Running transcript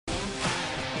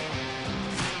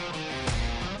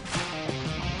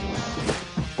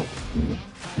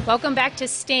Welcome back to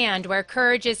Stand, where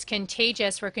courage is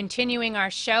contagious. We're continuing our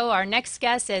show. Our next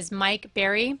guest is Mike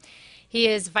Berry. He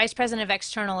is Vice President of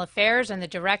External Affairs and the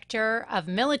Director of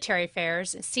Military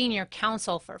Affairs, Senior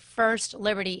Counsel for First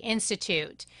Liberty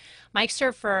Institute. Mike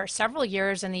served for several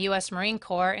years in the U.S. Marine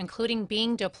Corps, including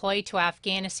being deployed to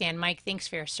Afghanistan. Mike, thanks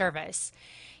for your service.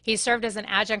 He served as an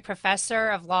adjunct professor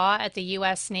of law at the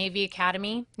U.S. Naval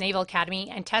Academy,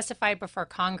 and testified before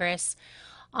Congress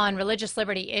on religious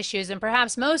liberty issues, and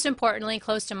perhaps most importantly,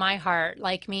 close to my heart,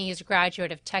 like me, he's a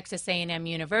graduate of Texas A&M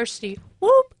University.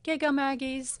 Whoop, Giga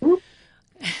Maggies. Whoop.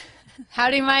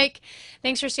 Howdy, Mike.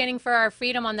 Thanks for standing for our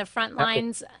freedom on the front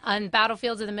lines on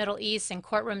battlefields of the Middle East and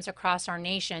courtrooms across our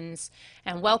nations.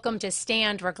 And welcome to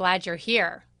Stand. We're glad you're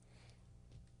here.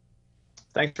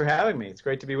 Thanks for having me. It's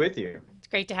great to be with you.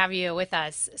 Great to have you with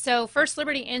us. So First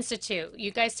Liberty Institute,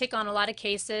 you guys take on a lot of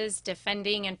cases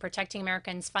defending and protecting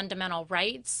Americans' fundamental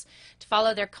rights to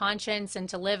follow their conscience and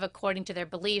to live according to their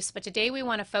beliefs. But today we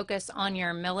want to focus on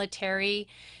your military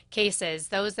cases,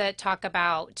 those that talk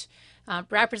about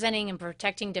representing and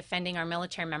protecting, defending our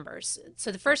military members.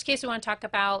 So the first case we want to talk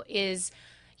about is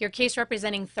your case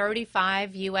representing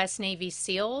 35 U.S. Navy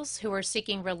SEALs who are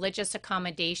seeking religious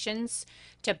accommodations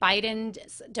to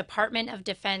Biden's Department of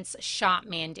Defense SHOP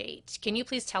mandate. Can you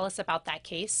please tell us about that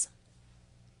case?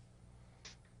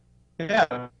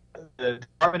 Yeah, the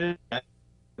Department of Defense,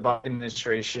 the Biden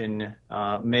administration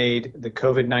made the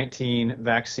COVID-19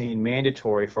 vaccine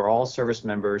mandatory for all service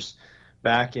members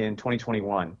back in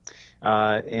 2021.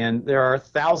 And there are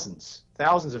thousands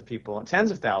of people, and tens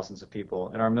of thousands of people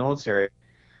in our military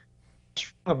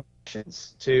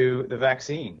objections to the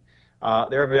vaccine.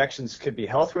 Their objections could be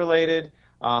health related.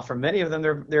 For many of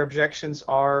them, their objections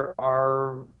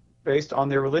are based on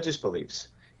their religious beliefs.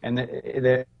 And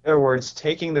in other words,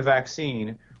 taking the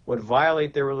vaccine would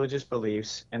violate their religious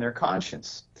beliefs and their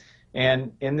conscience.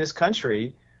 And in this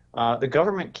country, the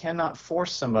government cannot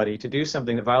force somebody to do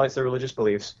something that violates their religious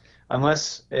beliefs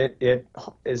unless it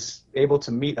is able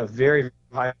to meet a very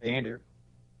high standard.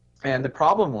 And the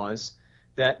problem was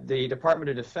that the Department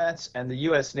of Defense and the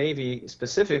U.S. Navy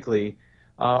specifically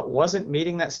wasn't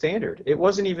meeting that standard. It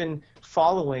wasn't even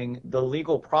following the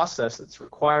legal process that's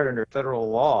required under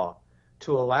federal law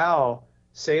to allow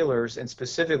sailors, and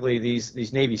specifically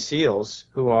these Navy SEALs,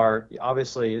 who are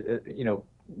obviously,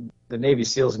 the Navy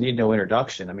SEALs need no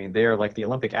introduction. I mean, they're like the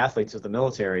Olympic athletes of the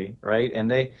military, right?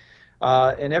 And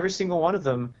and every single one of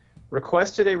them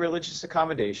requested a religious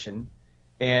accommodation.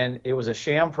 And it was a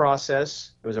sham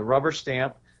process. It was a rubber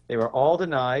stamp. They were all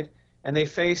denied, and they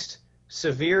faced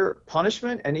severe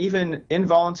punishment and even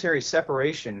involuntary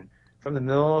separation from the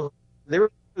military. They were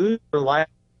life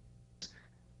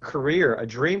career, a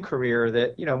dream career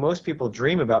that most people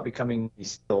dream about becoming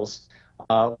SEALs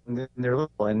when they're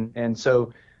little. And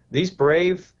so these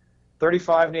brave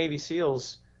 35 Navy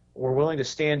SEALs were willing to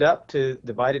stand up to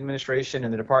the Biden administration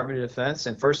and the Department of Defense,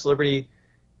 and First Liberty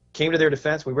came to their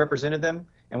defense. We represented them,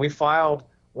 and we filed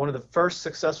one of the first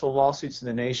successful lawsuits in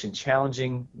the nation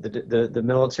challenging the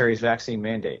military's vaccine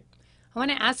mandate. I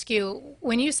want to ask you,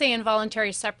 when you say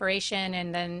involuntary separation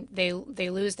and then they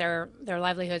lose their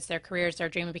livelihoods, their careers, their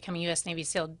dream of becoming U.S. Navy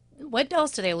SEAL, what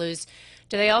else do they lose?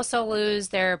 Do they also lose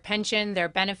their pension, their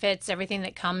benefits, everything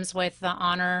that comes with the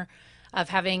honor of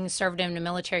having served in a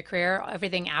military career,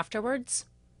 everything afterwards?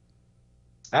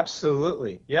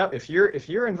 Absolutely. Yeah. If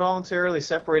you're involuntarily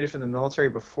separated from the military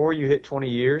before you hit 20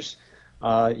 years,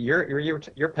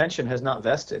 your pension has not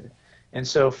vested. And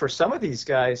so for some of these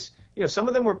guys, some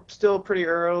of them were still pretty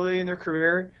early in their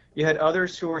career. You had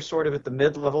others who were sort of at the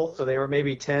mid-level, so they were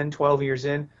maybe 10, 12 years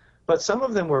in. But some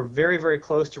of them were very, very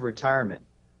close to retirement.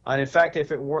 And in fact,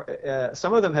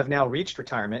 some of them have now reached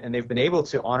retirement, and they've been able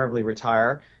to honorably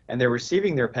retire, and they're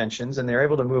receiving their pensions, and they're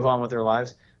able to move on with their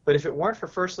lives. But if it weren't for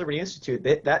First Liberty Institute,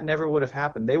 that never would have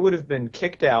happened. They would have been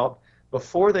kicked out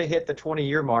before they hit the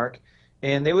 20-year mark,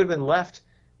 and they would have been left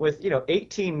with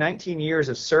 18, 19 years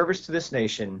of service to this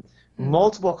nation,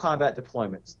 multiple combat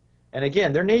deployments. And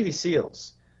again, they're Navy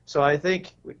SEALs. So I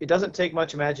think it doesn't take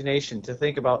much imagination to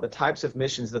think about the types of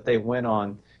missions that they went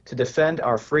on to defend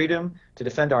our freedom, to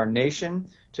defend our nation,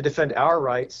 to defend our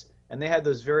rights, and they had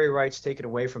those very rights taken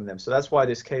away from them. So that's why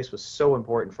this case was so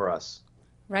important for us.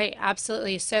 Right,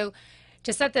 absolutely. So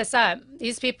to set this up,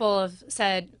 these people have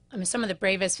said, some of the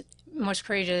bravest, most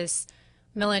courageous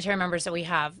military members that we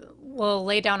have will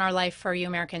lay down our life for you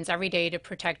Americans every day to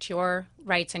protect your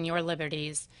rights and your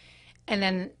liberties. And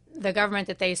then the government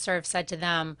that they serve said to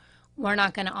them, we're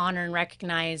not going to honor and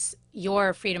recognize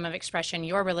your freedom of expression,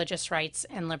 your religious rights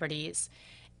and liberties.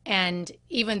 And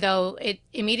even though it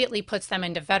immediately puts them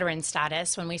into veteran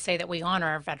status when we say that we honor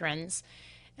our veterans,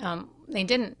 they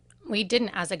didn't. We didn't,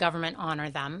 as a government, honor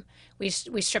them. We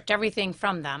stripped everything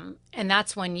from them, and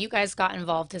that's when you guys got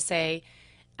involved to say,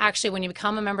 actually, when you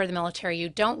become a member of the military, you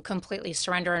don't completely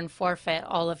surrender and forfeit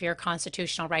all of your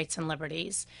constitutional rights and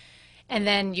liberties. And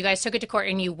then you guys took it to court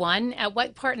and you won. At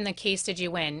what part in the case did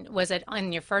you win? Was it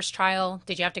on your first trial?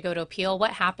 Did you have to go to appeal?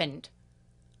 What happened?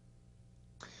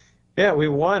 Yeah, we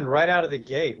won right out of the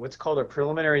gate. What's called a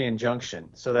preliminary injunction.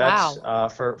 So that's Wow.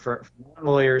 for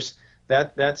lawyers.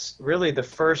 That's really the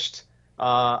first.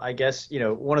 I guess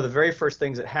one of the very first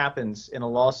things that happens in a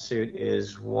lawsuit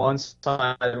is one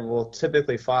side will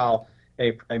typically file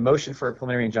a motion for a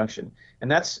preliminary injunction, and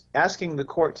that's asking the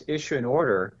court to issue an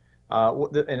order.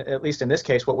 And at least in this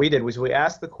case, what we did was we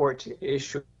asked the court to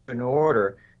issue an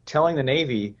order telling the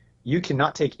Navy you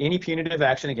cannot take any punitive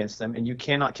action against them and you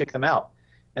cannot kick them out.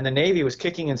 And the Navy was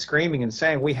kicking and screaming and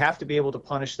saying, we have to be able to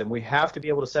punish them. We have to be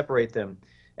able to separate them.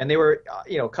 And they were,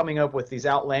 coming up with these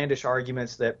outlandish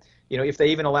arguments that, if they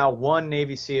even allow one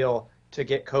Navy SEAL to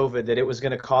get COVID, that it was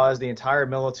going to cause the entire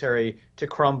military to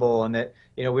crumble and that,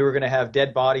 we were going to have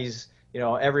dead bodies,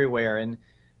 everywhere. And,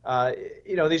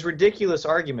 these ridiculous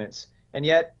arguments. And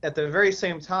yet, at the very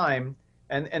same time,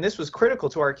 and this was critical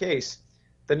to our case,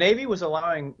 the Navy was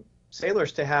allowing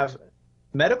sailors to have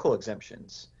medical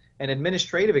exemptions and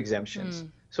administrative exemptions.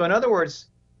 So in other words,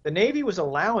 the Navy was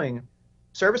allowing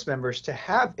service members to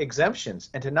have exemptions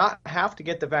and to not have to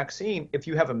get the vaccine if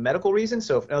you have a medical reason.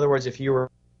 So in other words, if you were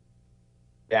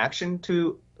reaction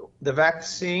to the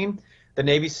vaccine, the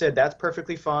Navy said that's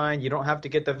perfectly fine. You don't have to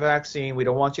get the vaccine. We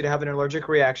don't want you to have an allergic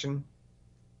reaction.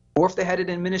 Or if they had an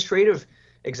administrative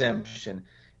exemption.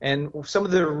 And some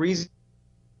of the reasons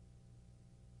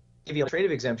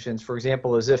administrative exemptions, for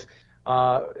example, is if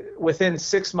within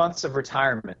 6 months of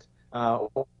retirement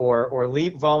or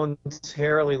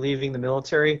voluntarily leaving the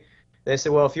military, they say,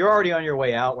 well, if you're already on your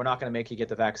way out, we're not going to make you get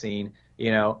the vaccine,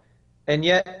 And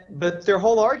yet, but their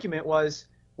whole argument was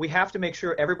we have to make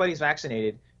sure everybody's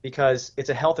vaccinated because it's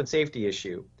a health and safety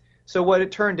issue. So what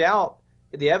it turned out,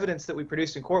 the evidence that we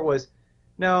produced in court was,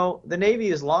 no, the Navy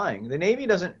is lying. The Navy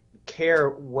doesn't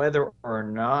care whether or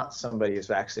not somebody is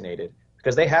vaccinated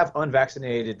because they have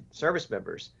unvaccinated service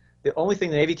members. The only thing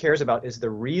the Navy cares about is the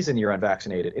reason you're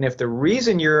unvaccinated. And if the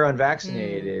reason you're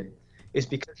unvaccinated is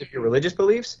because of your religious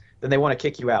beliefs, then they want to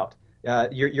kick you out.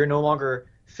 You're no longer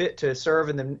fit to serve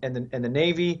in the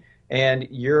Navy, and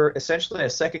you're essentially a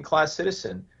second-class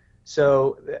citizen.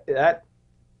 So that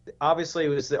obviously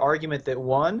was the argument that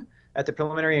won at the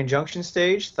preliminary injunction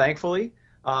stage, thankfully.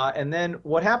 And then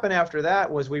what happened after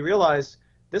that was we realized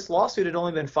this lawsuit had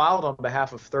only been filed on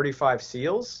behalf of 35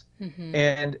 SEALs,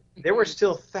 and there were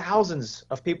still thousands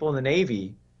of people in the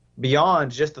Navy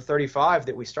beyond just the 35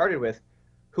 that we started with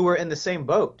who were in the same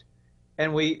boat.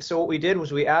 And so what we did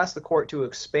was we asked the court to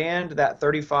expand that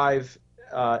 35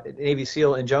 Navy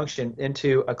SEAL injunction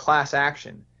into a class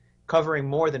action covering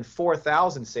more than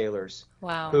 4,000 sailors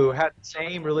who had the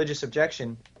same religious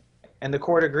objection, and the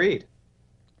court agreed.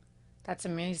 That's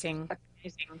amazing.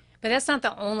 But that's not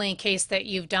the only case that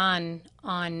you've done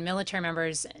on military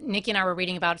members. Nikki and I were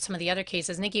reading about some of the other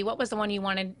cases. Nikki, what was the one you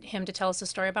wanted him to tell us a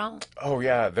story about? Oh,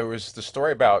 yeah. There was the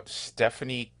story about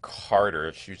Stephanie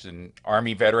Carter. She's an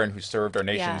Army veteran who served our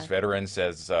nation's veterans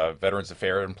as a Veterans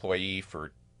Affairs employee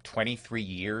for 23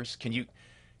 years. Can you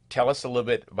tell us a little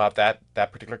bit about that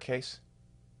particular case?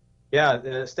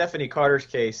 Yeah, Stephanie Carter's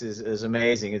case is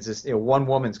amazing. It's just one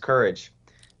woman's courage.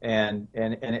 And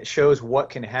it shows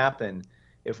what can happen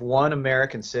if one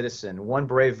American citizen, one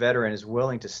brave veteran is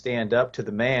willing to stand up to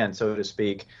the man, so to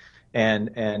speak,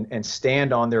 and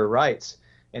stand on their rights.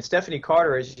 And Stephanie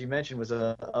Carter, as you mentioned, was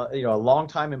a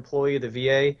longtime employee of the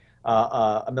VA,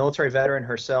 a military veteran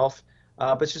herself,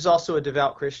 but she's also a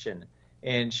devout Christian,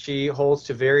 and she holds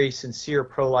to very sincere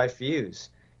pro-life views.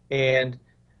 And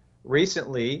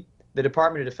recently, the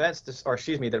Department of Defense, or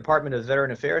excuse me, the Department of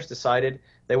Veteran Affairs decided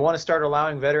they want to start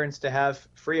allowing veterans to have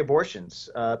free abortions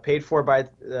paid for by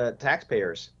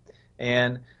taxpayers.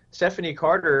 And Stephanie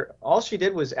Carter, all she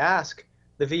did was ask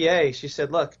the VA, she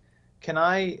said, look, can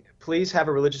I please have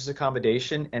a religious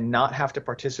accommodation and not have to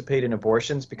participate in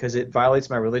abortions because it violates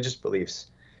my religious beliefs?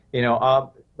 In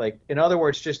other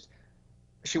words, just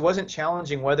she wasn't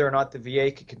challenging whether or not the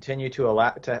VA could continue to allow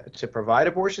to provide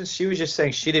abortions. She was just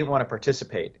saying she didn't want to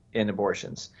participate in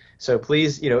abortions. So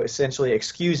please, essentially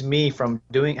excuse me from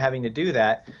having to do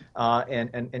that,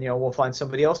 and we'll find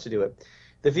somebody else to do it.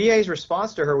 The VA's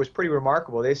response to her was pretty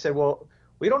remarkable. They said, well,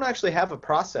 we don't actually have a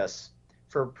process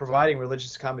for providing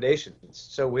religious accommodations,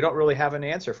 so we don't really have an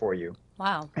answer for you.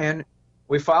 Wow. And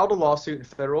we filed a lawsuit in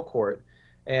federal court,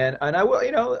 and I will,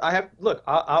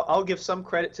 I'll give some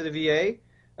credit to the VA.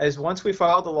 is once we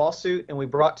filed the lawsuit and we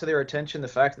brought to their attention the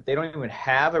fact that they don't even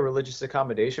have a religious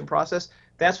accommodation process,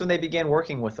 that's when they began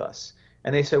working with us.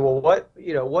 And they said, well, what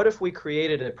if we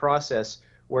created a process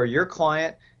where your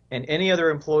client and any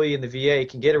other employee in the VA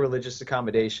can get a religious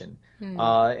accommodation?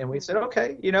 And we said,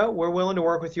 okay, we're willing to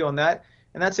work with you on that.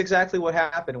 And that's exactly what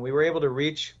happened. We were able to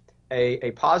reach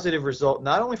a positive result,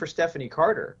 not only for Stephanie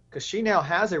Carter, because she now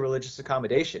has a religious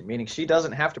accommodation, meaning she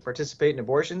doesn't have to participate in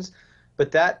abortions,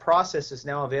 but that process is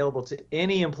now available to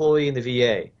any employee in the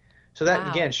VA. So that,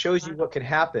 again, shows you what can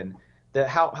happen, that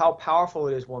how powerful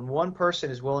it is when one person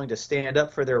is willing to stand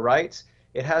up for their rights.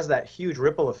 It has that huge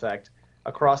ripple effect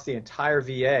across the entire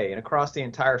VA and across the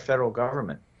entire federal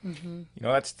government.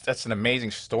 That's an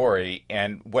amazing story.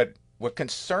 And what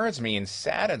concerns me and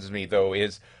saddens me, though,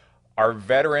 is our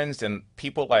veterans and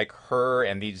people like her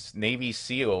and these Navy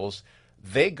SEALs,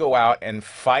 they go out and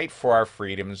fight for our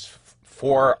freedoms,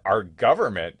 for our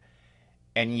government,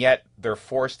 and yet they're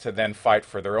forced to then fight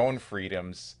for their own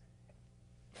freedoms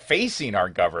facing our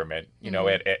government,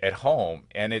 at home.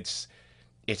 And it's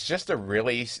just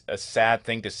a sad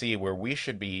thing to see, where we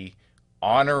should be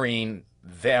honoring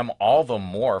them all the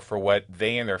more for what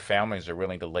they and their families are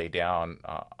willing to lay down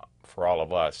for all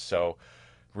of us. So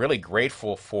really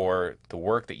grateful for the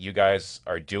work that you guys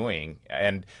are doing.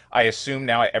 And I assume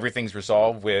now everything's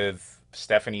resolved with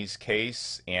Stephanie's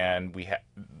case, and we have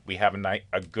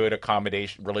a good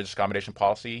religious accommodation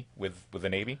policy with the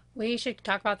Navy. We should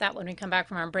talk about that when we come back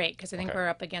from our break, because I think we're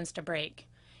up against a break.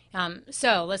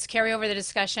 So let's carry over the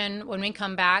discussion when we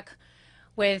come back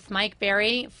with Mike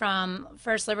Berry from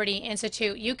First Liberty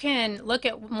Institute. You can look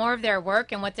at more of their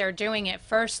work and what they're doing at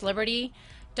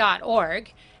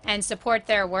firstliberty.org and support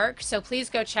their work. So please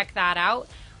go check that out.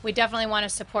 We definitely want to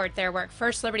support their work.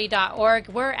 Firstliberty.org.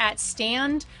 We're at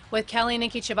Stand with Kelly and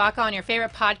Nikki Chewbacca on your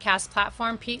favorite podcast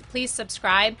platform. Please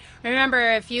subscribe.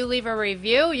 Remember, if you leave a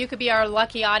review, you could be our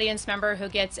lucky audience member who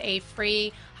gets a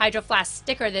free Hydro Flask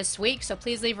sticker this week. So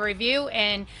please leave a review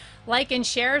and like and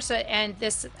share. And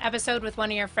this episode with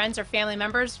one of your friends or family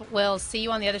members. We'll see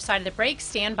you on the other side of the break.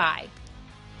 Stand by.